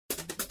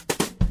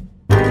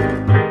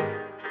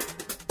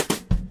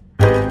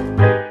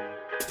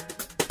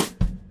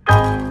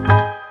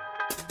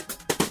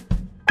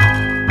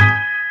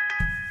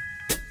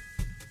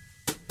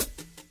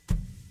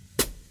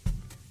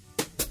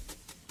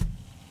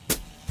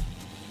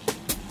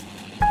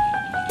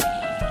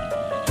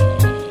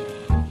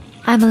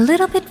I'm a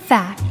little bit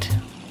fact,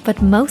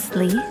 but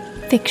mostly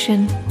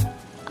fiction.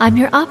 I'm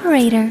your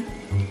operator,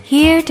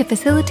 here to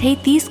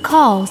facilitate these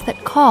calls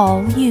that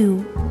call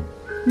you.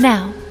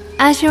 Now,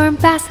 as your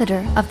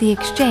ambassador of the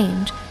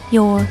exchange,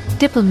 your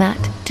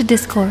diplomat to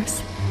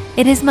discourse,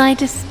 it is my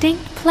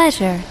distinct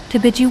pleasure to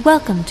bid you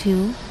welcome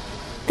to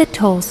the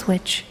Toll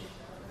Switch.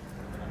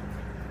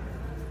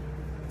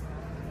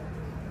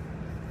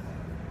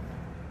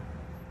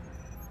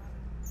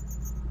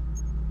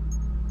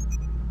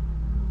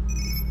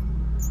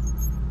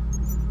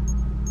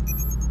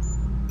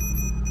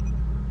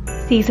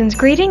 Season's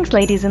greetings,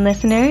 ladies and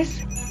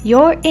listeners.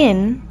 You're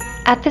in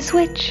at the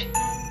Switch.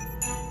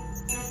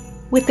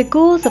 With the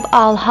ghouls of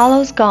All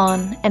Hallows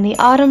gone, and the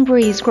autumn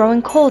breeze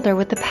growing colder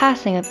with the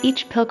passing of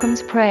each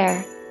pilgrim's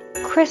prayer,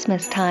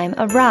 Christmas time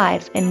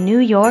arrives in New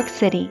York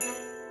City.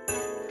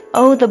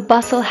 Oh, the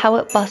bustle how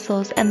it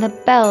bustles, and the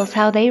bells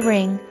how they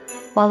ring,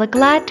 while a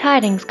glad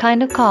tidings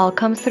kind of call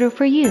comes through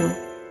for you,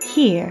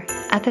 here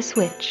at the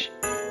Switch.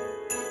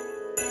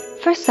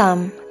 For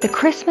some, the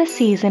Christmas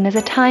season is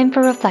a time for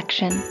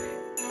reflection,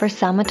 for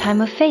some a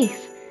time of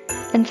faith,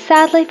 and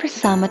sadly for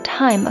some a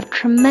time of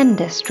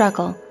tremendous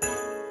struggle.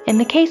 In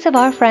the case of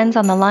our friends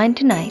on the line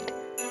tonight,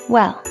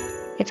 well,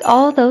 it's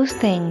all those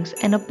things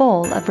and a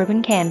bowl of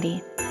ribbon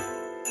candy.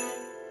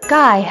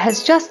 Guy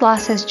has just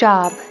lost his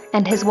job,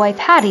 and his wife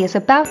Hattie is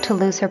about to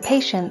lose her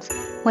patience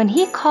when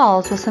he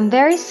calls with some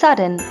very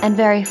sudden and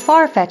very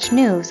far-fetched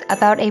news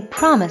about a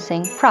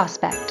promising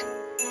prospect.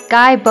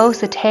 Guy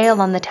boasts a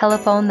tale on the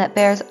telephone that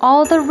bears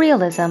all the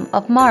realism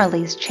of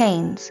Marley's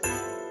Chains.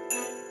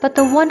 But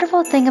the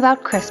wonderful thing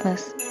about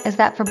Christmas is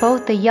that for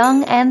both the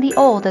young and the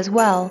old as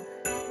well,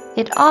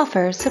 it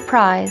offers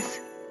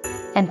surprise.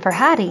 And for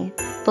Hattie,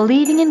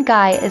 believing in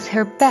Guy is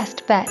her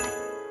best bet,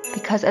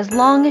 because as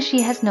long as she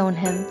has known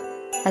him,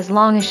 as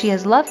long as she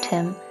has loved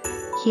him,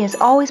 he has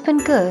always been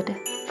good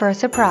for a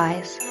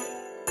surprise.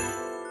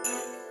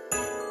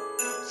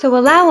 So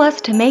allow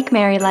us to make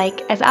merry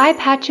like as I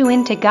patch you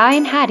into Guy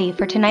and Hattie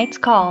for tonight's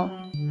call.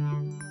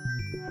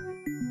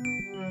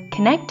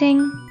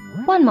 Connecting.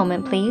 One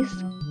moment, please.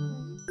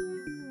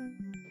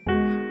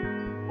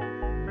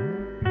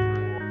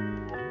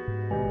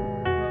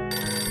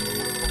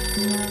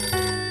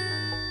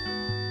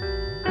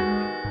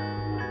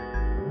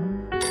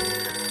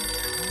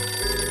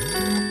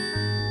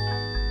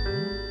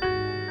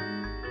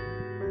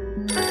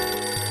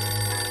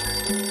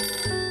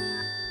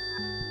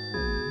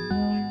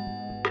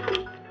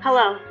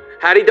 Hello.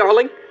 Hattie,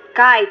 darling?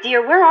 Guy,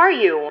 dear, where are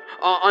you?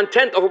 On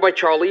 10th over by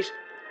Charlie's.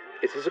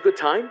 Is this a good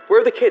time? Where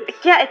are the kids?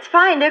 Yeah, it's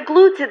fine. They're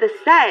glued to the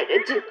set.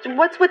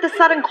 What's with the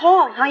sudden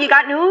call? Huh? You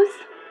got news?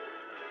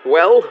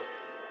 Well?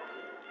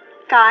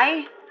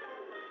 Guy,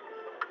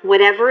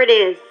 whatever it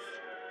is,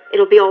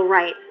 it'll be all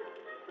right.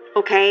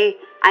 Okay?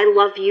 I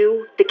love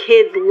you. The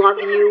kids love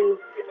you.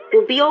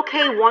 We'll be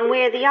okay one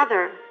way or the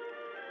other.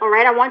 All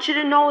right? I want you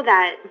to know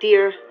that,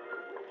 dear.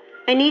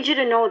 I need you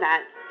to know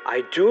that.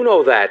 I do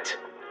know that.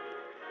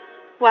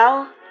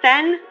 Well,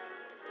 then?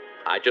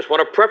 I just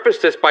want to preface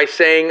this by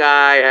saying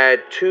I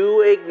had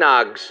 2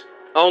 eggnogs.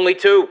 Only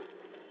 2.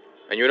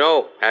 And you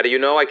know, how do you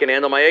know I can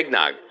handle my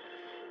eggnog?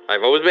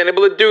 I've always been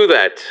able to do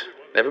that.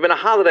 Never been a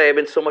holiday I've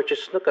been so much as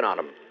snooking on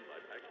them.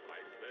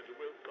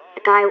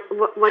 Guy,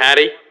 what?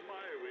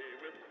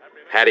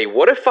 Hattie,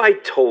 what if I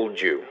told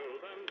you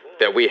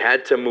that we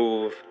had to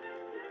move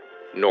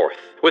north?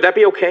 Would that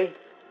be okay?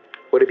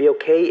 Would it be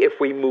okay if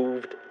we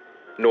moved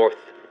north?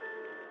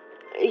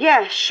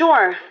 Yeah,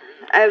 sure.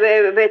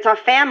 It's our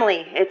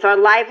family. It's our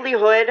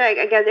livelihood.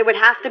 I guess it would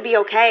have to be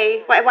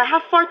okay. How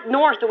far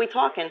north are we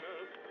talking?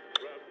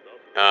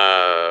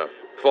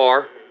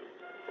 Far.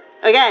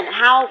 Again,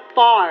 how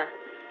far?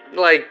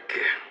 Like,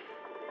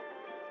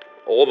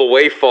 all the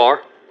way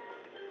far.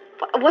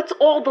 What's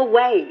all the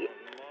way?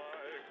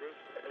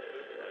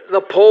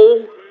 The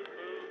pole.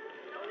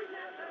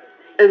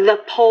 The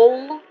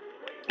pole?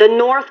 The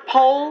North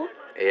Pole?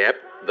 Yep,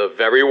 the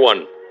very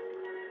one.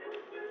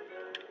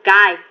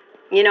 Guy,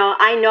 you know,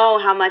 I know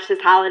how much this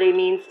holiday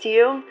means to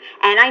you,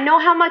 and I know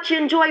how much you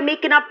enjoy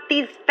making up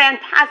these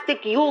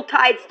fantastic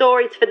Yuletide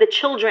stories for the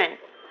children.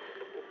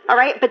 All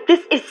right, but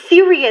this is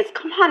serious.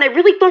 Come on, I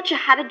really thought you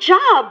had a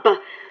job.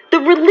 The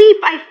relief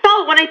I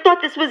felt when I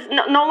thought this was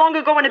no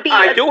longer going to be...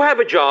 I do have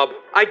a job.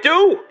 I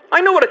do.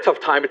 I know what a tough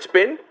time it's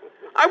been.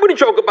 I wouldn't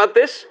joke about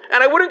this,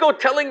 and I wouldn't go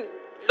telling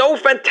no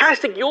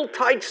fantastic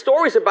Yuletide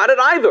stories about it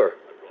either.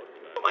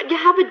 You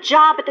have a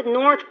job at the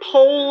North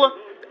Pole.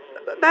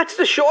 That's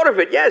the short of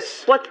it,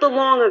 yes. What's the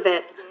long of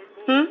it?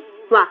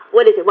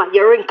 What is it? What,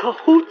 you're in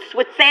cahoots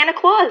with Santa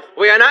Claus?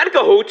 We are not in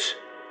cahoots.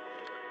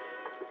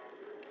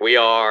 We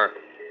are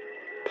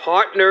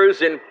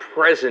partners in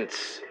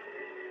presents.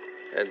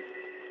 And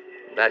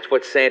that's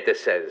what Santa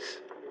says.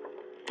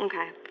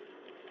 Okay.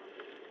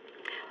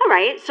 All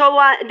right, so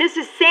this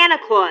is Santa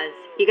Claus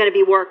you're going to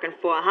be working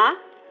for, huh?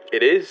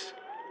 It is.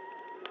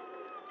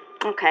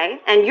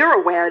 Okay, and you're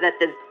aware that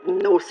there's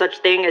no such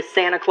thing as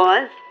Santa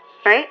Claus,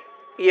 right?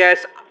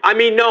 Yes, I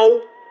mean,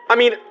 no. I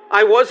mean,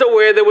 I was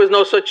aware there was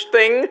no such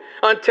thing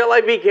until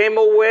I became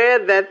aware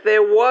that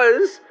there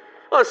was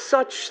a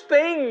such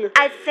thing.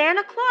 As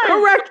Santa Claus?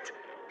 Correct.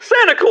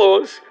 Santa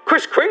Claus,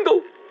 Kris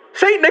Kringle,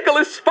 St.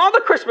 Nicholas, Father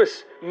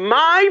Christmas,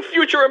 my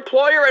future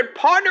employer and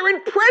partner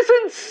in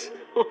presents.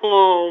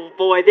 Oh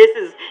boy, this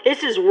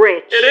is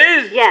rich.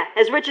 It is. Yeah,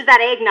 as rich as that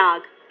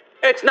eggnog.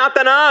 It's not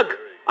the nog.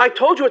 I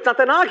told you it's not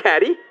the nog,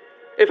 Hattie.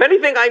 If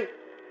anything, I'm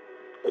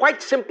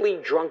quite simply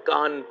drunk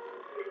on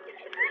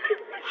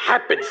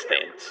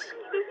happenstance.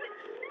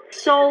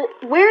 So,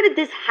 where did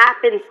this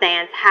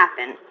happenstance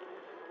happen?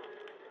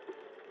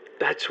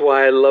 That's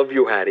why I love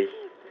you, Hattie.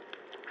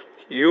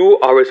 You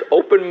are as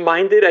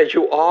open-minded as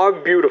you are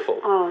beautiful.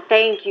 Oh,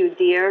 thank you,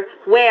 dear.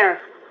 Where?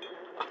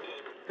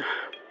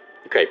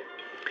 Okay.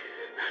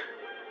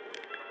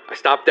 I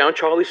stopped down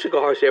Charlie's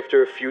Cigars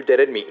after a few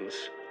dead-end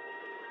meetings.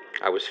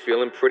 I was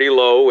feeling pretty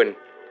low and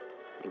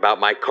about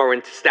my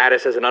current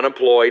status as an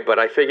unemployed, but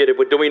I figured it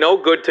would do me no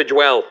good to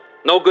dwell.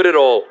 No good at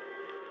all.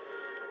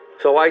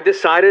 So I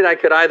decided I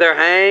could either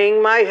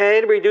hang my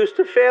head reduced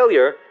to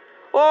failure,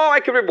 or I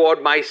could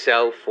reward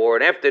myself for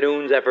an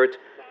afternoon's effort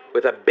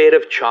with a bit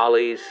of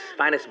Charlie's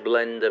finest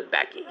blend of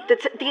baccy.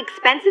 The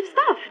expensive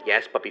stuff?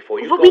 Yes, but before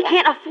you But go we on-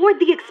 can't afford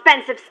the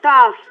expensive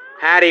stuff.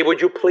 Hattie,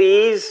 would you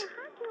please?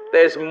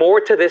 There's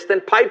more to this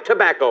than pipe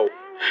tobacco.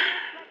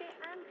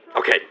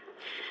 Okay,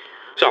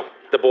 so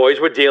the boys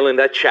were dealing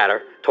that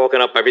chatter,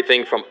 talking up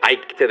everything from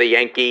Ike to the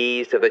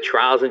Yankees to the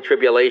trials and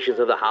tribulations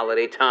of the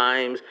holiday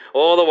times,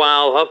 all the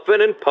while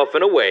huffing and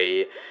puffing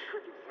away.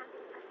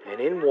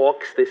 And in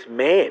walks this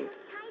man.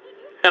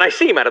 And I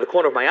see him out of the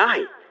corner of my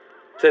eye.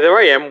 So there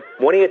I am,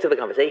 one ear to the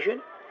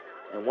conversation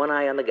and one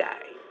eye on the guy.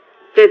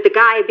 The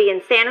guy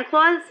being Santa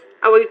Claus?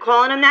 Are we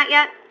calling him that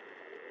yet?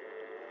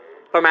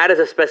 For matters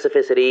of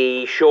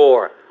specificity,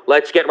 sure.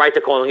 Let's get right to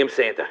calling him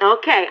Santa.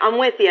 Okay, I'm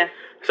with you.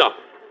 So,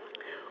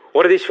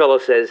 one of these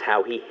fellows says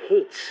how he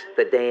hates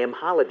the damn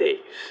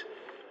holidays.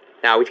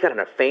 Now, he's got on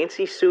a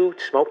fancy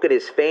suit, smoking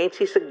his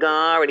fancy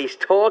cigar, and he's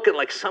talking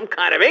like some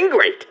kind of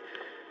ingrate.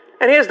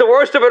 And here's the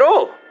worst of it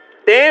all.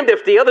 Damned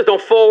if the others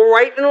don't fall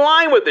right in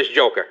line with this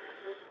joker.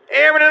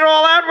 Airing it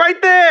all out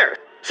right there.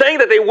 Saying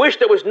that they wish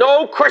there was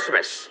no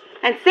Christmas.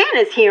 And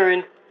Santa's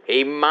hearing.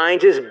 He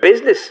minds his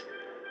business.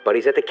 But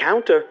he's at the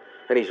counter,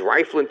 and he's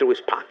rifling through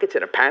his pockets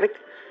in a panic.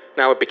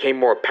 Now it became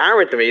more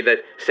apparent to me that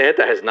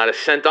Santa has not a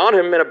cent on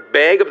him in a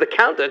bag of the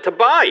counter to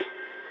buy.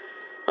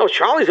 Oh,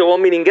 Charlie's a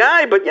well-meaning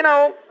guy, but, you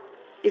know,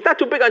 he's not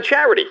too big on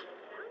charity.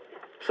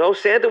 So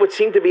Santa would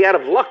seem to be out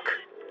of luck.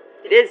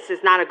 This is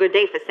not a good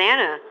day for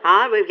Santa,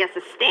 huh? We guess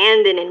to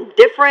stand in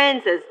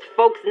indifference as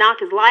folks knock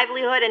his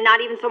livelihood and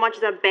not even so much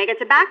as a bag of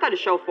tobacco to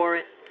show for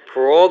it.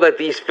 For all that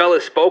these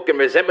fellas spoke in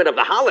resentment of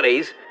the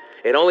holidays,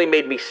 it only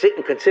made me sit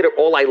and consider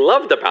all I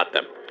loved about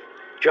them.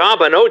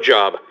 Job or no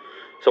job.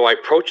 So I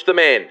approached the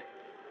man.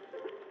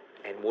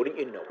 And wouldn't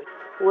you know it?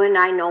 Wouldn't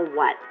I know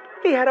what?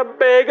 He had a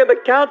bag on the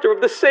counter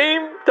of the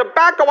same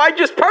tobacco I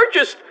just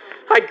purchased.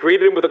 I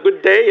greeted him with a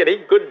good day, and he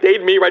good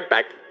dayed me right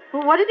back.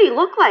 Well, what did he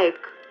look like?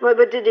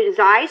 But did his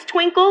eyes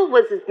twinkle?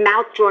 Was his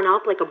mouth drawn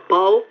up like a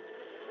bow?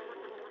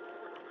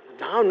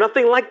 No,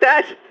 nothing like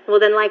that.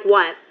 Well, then like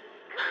what?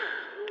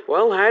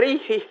 Well, Hattie,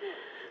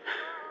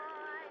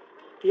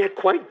 he had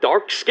quite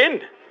dark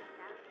skin.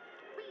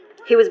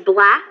 He was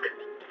black?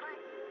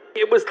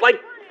 It was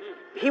like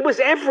he was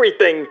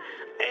everything.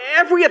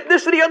 Every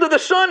ethnicity under the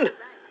sun.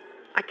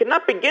 I could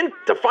not begin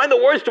to find the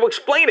words to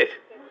explain it.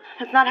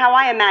 That's not how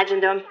I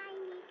imagined him.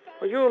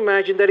 Well, you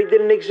imagined that he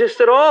didn't exist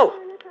at all.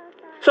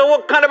 So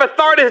what kind of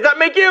authority does that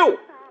make you?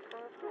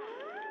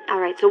 All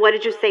right, so what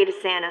did you say to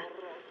Santa?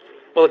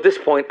 Well, at this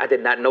point, I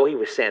did not know he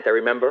was Santa,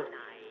 remember?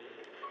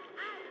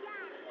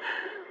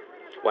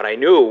 What I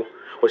knew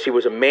was he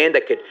was a man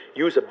that could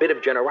use a bit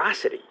of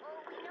generosity.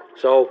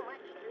 So,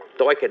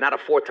 though I could not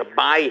afford to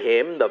buy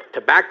him the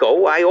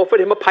tobacco, I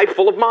offered him a pipe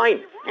full of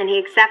mine. And he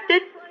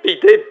accepted? He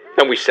did.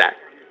 And we sat.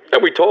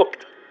 And we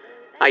talked.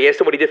 I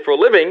asked him what he did for a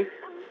living,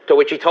 to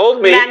which he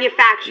told me...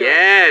 Manufacturer.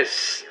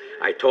 Yes.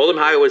 I told him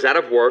how I was out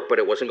of work, but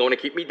it wasn't going to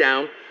keep me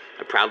down.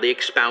 I proudly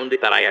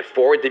expounded that I had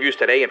 4 interviews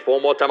today and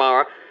 4 more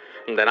tomorrow.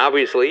 And then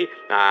obviously,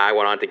 I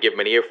went on to give him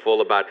an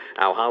earful about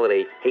our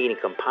holiday-hating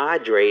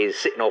compadres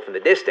sitting off in the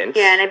distance.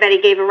 Yeah, and I bet he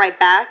gave it right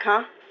back,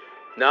 huh?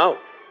 No,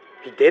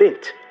 he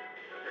didn't.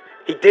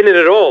 He didn't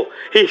at all.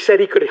 He said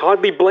he could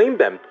hardly blame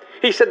them.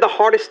 He said the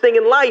hardest thing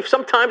in life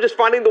sometimes is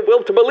finding the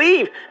will to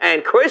believe.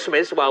 And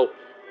Christmas, well,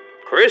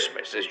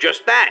 Christmas is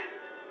just that.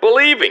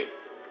 Believing.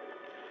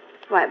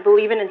 What,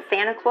 believing in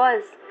Santa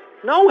Claus?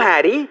 No,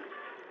 Hattie.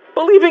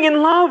 Believing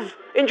in love,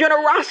 in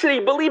generosity,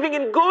 believing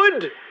in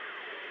good.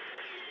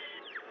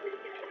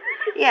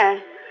 Yeah.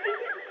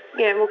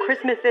 Yeah, well,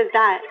 Christmas is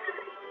that.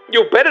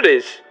 You bet it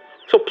is.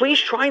 So please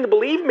try and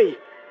believe me.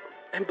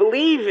 And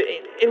believe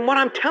in what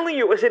I'm telling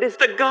you as it is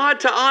the God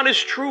to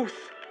honest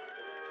truth.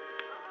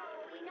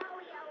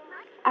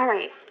 All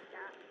right.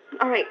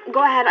 All right,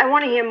 go ahead. I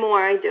want to hear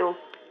more. I do.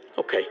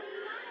 Okay.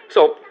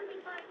 So,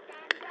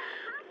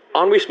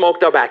 on we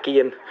smoked our baccy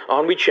and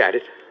on we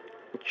chatted.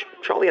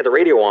 Charlie had the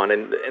radio on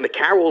and the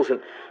carols and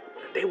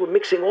they were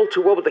mixing all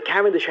too well with the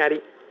Cavendish,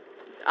 Hattie.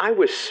 I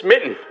was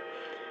smitten,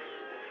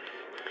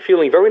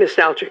 feeling very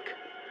nostalgic.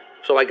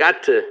 So I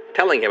got to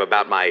telling him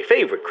about my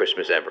favorite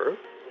Christmas ever.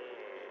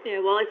 Yeah,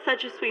 well, it's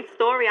such a sweet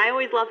story. I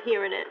always love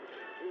hearing it.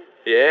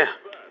 Yeah,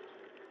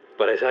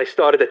 but as I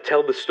started to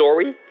tell the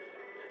story,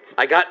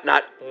 I got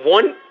not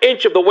 1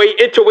 inch of the way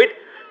into it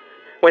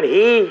when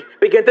he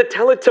began to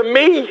tell it to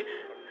me.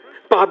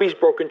 Bobby's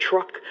broken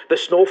truck, the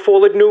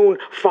snowfall at noon,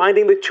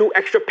 finding the 2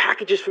 extra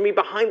packages for me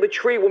behind the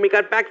tree when we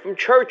got back from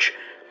church.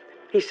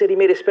 He said he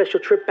made a special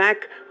trip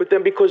back with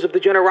them because of the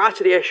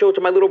generosity I showed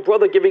to my little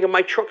brother, giving him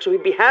my truck so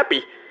he'd be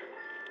happy.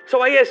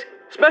 So I asked,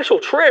 special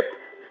trip?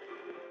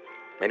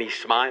 And he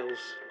smiles.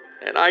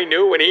 And I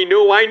knew, and he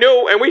knew, I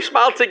knew, and we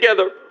smiled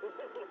together.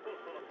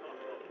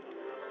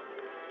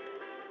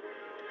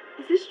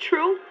 Is this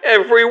true?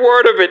 Every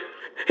word of it.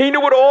 He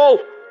knew it all.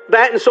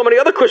 That and so many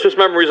other Christmas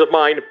memories of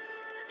mine.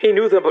 He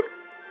knew them, but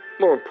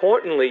more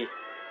importantly,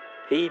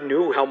 he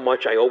knew how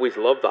much I always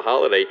loved the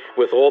holiday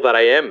with all that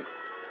I am.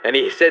 And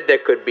he said there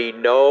could be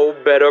no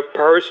better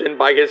person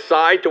by his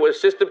side to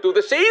assist him through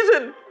the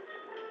season.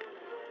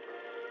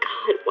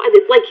 God, what?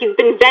 It's like he's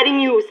been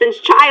vetting you since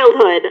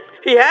childhood.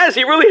 He has,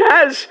 he really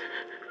has.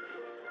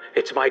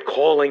 It's my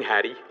calling,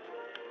 Hattie.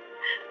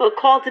 A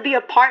call to be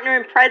a partner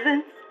in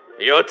presents?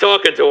 You're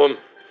talking to him.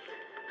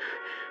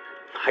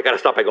 I gotta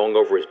stop by going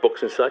over his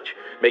books and such,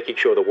 making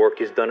sure the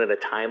work is done in a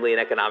timely and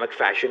economic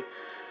fashion.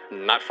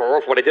 Not far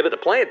off what I did at the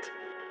plant.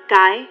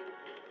 Guy,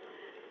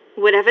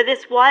 whatever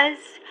this was,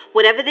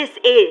 whatever this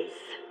is,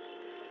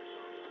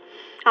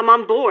 I'm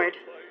on board.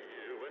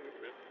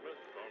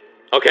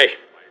 Okay,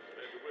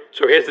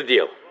 so here's the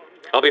deal.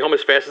 I'll be home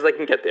as fast as I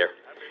can get there.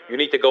 You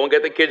need to go and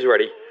get the kids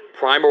ready.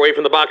 Prime away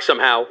from the box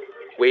somehow.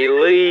 We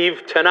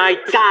leave tonight.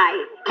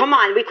 Guy, come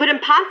on, we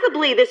couldn't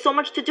possibly. There's so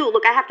much to do.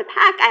 Look, I have to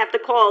pack, I have to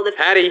call the...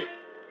 Hattie,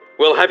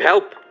 we'll have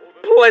help.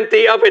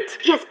 Plenty of it.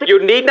 Yes, but...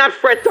 You need not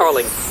fret,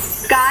 darling.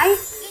 Guy?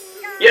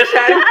 Yes,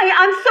 Hattie? Guy,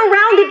 I'm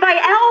surrounded by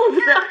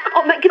elves.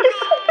 Oh my God, there's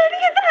so many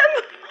of them.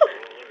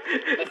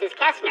 This is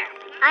Kessner.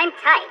 I'm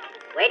Tyke.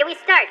 Where do we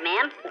start,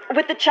 ma'am?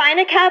 With the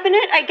china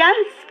cabinet, I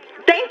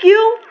guess. Thank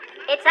you.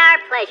 It's our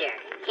pleasure.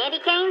 Candy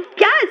cane?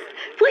 Yes,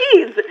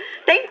 please.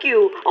 Thank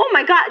you. Oh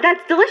my God,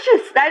 that's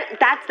delicious.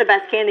 That's the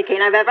best candy cane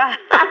I've ever had.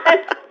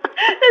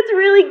 That's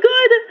really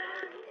good.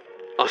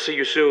 I'll see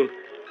you soon.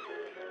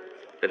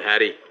 And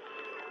Hattie,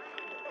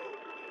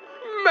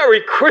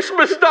 Merry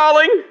Christmas,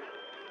 darling.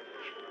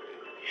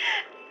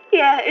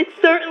 Yeah, it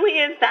certainly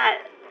is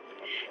that.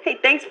 Hey,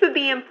 thanks for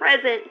being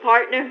present,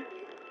 partner.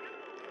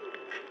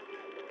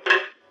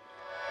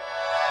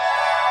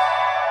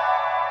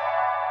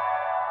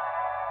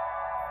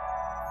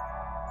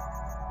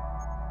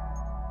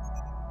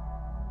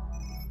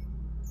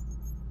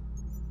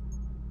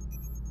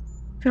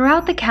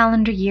 Throughout the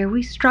calendar year,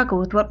 we struggle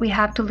with what we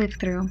have to live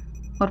through,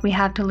 what we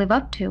have to live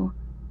up to.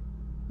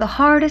 The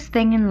hardest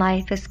thing in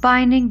life is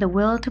finding the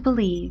will to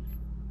believe.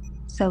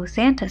 So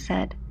Santa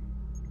said,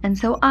 and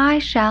so I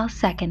shall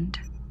second.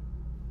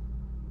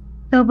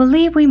 Though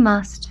believe we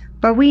must,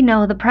 for we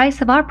know the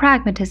price of our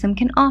pragmatism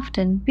can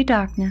often be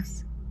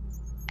darkness.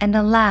 And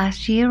alas,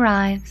 she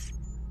arrives,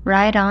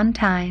 right on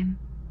time,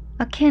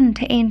 akin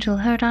to angel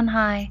heard on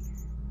high,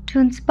 to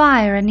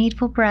inspire a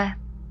needful breath.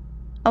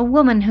 A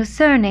woman whose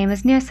surname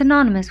is near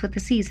synonymous with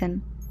the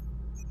season.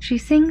 She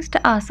sings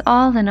to us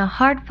all in a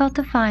heartfelt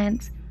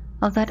defiance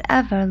of that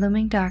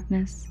ever-looming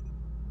darkness.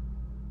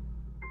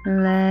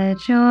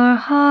 Let your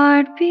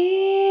heart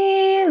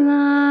be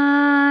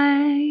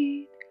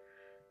light.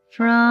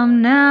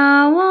 From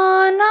now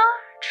on our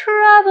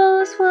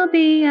troubles will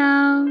be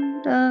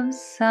out of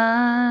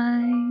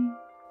sight.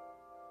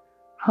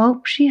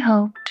 Hope she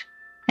hoped,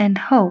 and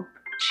hope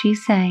she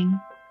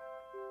sang.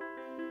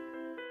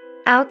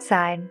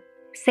 Outside,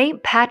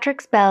 St.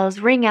 Patrick's bells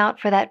ring out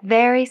for that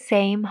very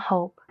same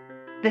hope.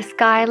 The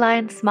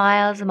skyline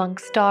smiles among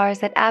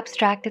stars at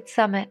abstracted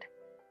summit.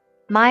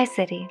 My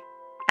city,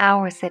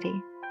 our city,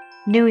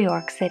 New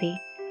York City,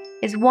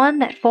 is one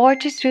that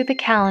forges through the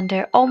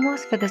calendar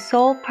almost for the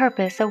sole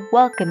purpose of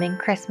welcoming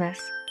Christmas.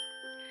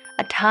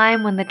 A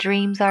time when the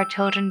dreams our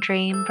children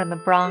dream from the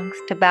Bronx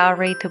to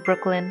Bowery to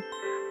Brooklyn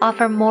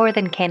offer more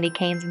than candy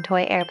canes and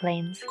toy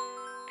airplanes.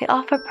 They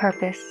offer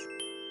purpose.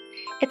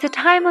 It's a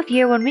time of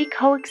year when we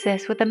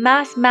coexist with the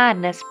mass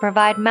madness to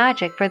provide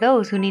magic for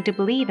those who need to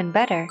believe in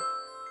better.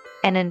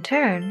 And in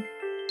turn,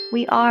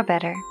 we are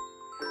better.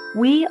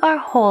 We are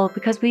whole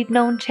because we've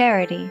known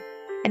charity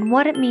and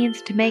what it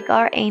means to make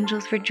our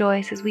angels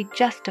rejoice as we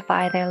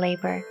justify their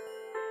labor.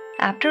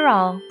 After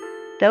all,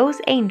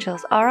 those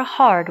angels are a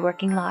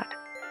hard-working lot.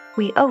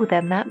 We owe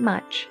them that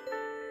much.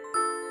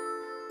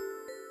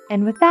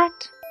 And with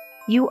that,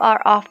 you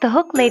are off the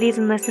hook, ladies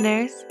and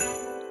listeners.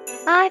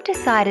 I've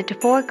decided to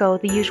forego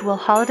the usual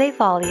holiday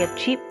folly of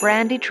cheap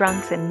brandy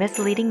drunks and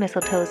misleading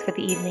mistletoes for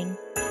the evening.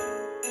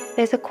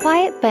 There's a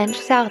quiet bench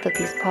south of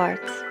these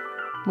parts,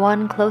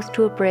 one close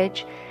to a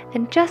bridge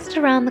and just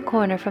around the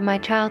corner from my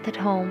childhood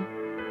home.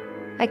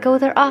 I go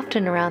there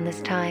often around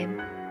this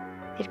time.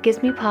 It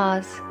gives me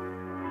pause.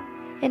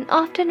 And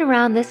often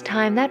around this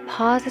time that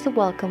pause is a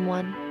welcome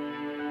one.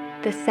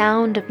 The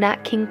sound of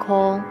Nat King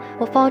Cole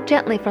will fall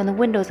gently from the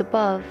windows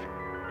above,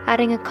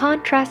 adding a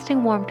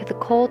contrasting warmth to the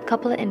cold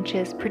couple of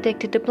inches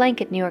predicted to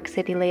blanket New York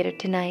City later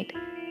tonight.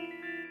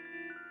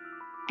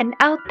 And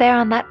out there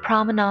on that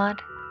promenade,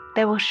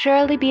 there will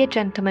surely be a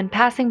gentleman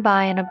passing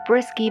by on a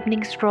brisk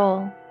evening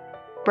stroll,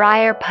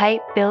 briar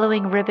pipe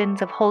billowing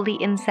ribbons of holy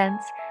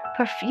incense,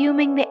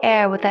 perfuming the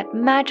air with that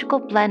magical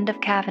blend of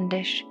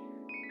Cavendish,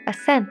 a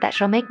scent that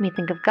shall make me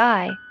think of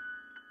Guy,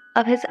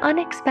 of his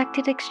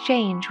unexpected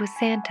exchange with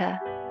Santa,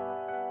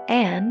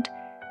 and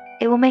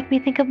it will make me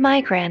think of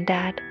my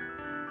granddad,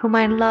 whom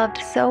I loved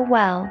so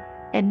well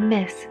and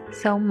miss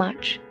so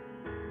much,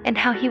 and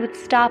how he would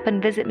stop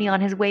and visit me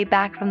on his way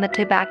back from the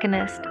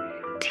tobacconist,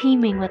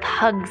 teeming with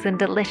hugs and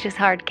delicious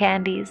hard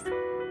candies.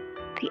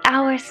 The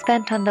hours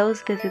spent on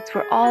those visits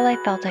were all I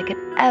felt I could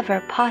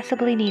ever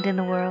possibly need in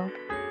the world.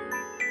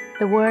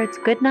 The words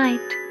good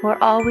night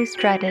were always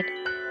dreaded,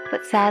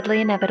 but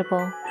sadly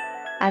inevitable,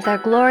 as our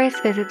glorious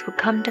visits would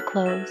come to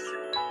close.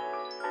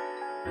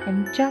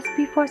 And just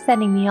before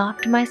sending me off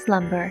to my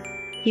slumber,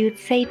 he would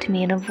say to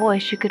me in a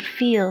voice you could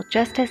feel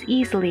just as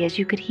easily as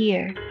you could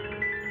hear,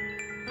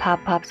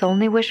 "Pop-Pop's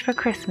only wish for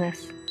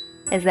Christmas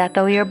is that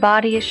though your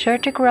body is sure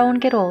to grow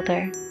and get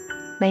older,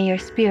 may your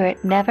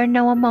spirit never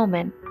know a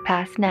moment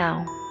past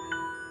now."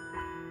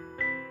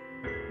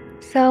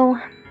 So,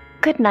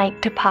 good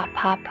night to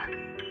Pop-Pop,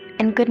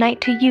 and good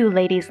night to you,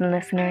 ladies and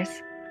listeners.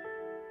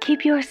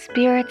 Keep your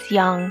spirits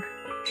young,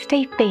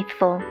 stay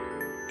faithful,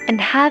 and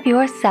have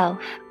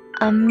yourself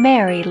a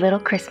merry little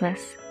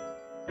Christmas.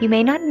 You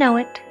may not know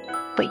it,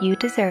 but you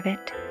deserve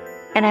it,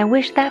 and I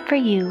wish that for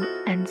you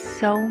and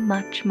so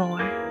much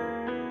more.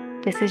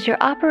 This is your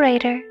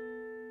operator,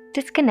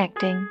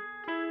 disconnecting.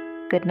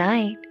 Good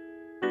night.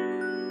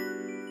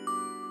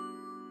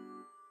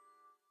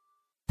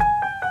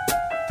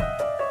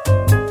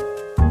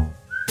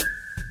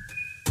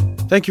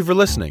 Thank you for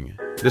listening.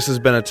 This has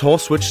been a Toll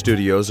Switch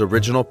Studios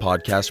original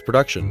podcast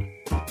production.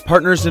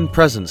 Partners in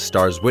Presence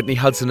stars Whitney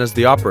Hudson as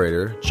the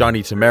operator,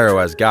 Johnny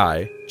Tamaro as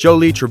Guy,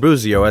 Jolie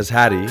Trebuzio as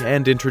Hattie,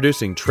 and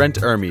introducing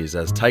Trent Ermes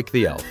as Tyke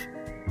the Elf.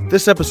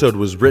 This episode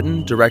was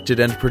written,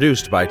 directed, and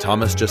produced by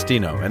Thomas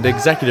Justino and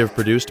executive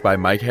produced by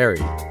Mike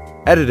Harry.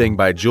 Editing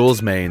by Jules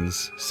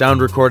Maines,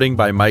 sound recording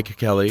by Mike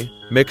Kelly,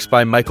 mixed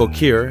by Michael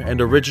Keir, and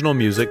original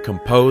music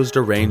composed,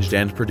 arranged,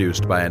 and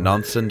produced by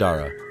Ananth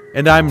Sandara.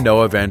 And I'm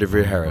Noah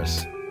Vanderveer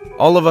Harris.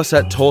 All of us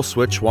at Toll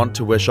Switch want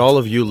to wish all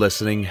of you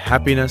listening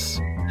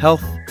happiness,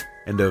 health,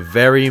 and a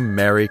very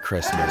Merry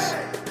Christmas.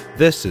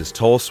 This is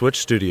Toll Switch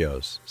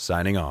Studios,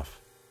 signing off.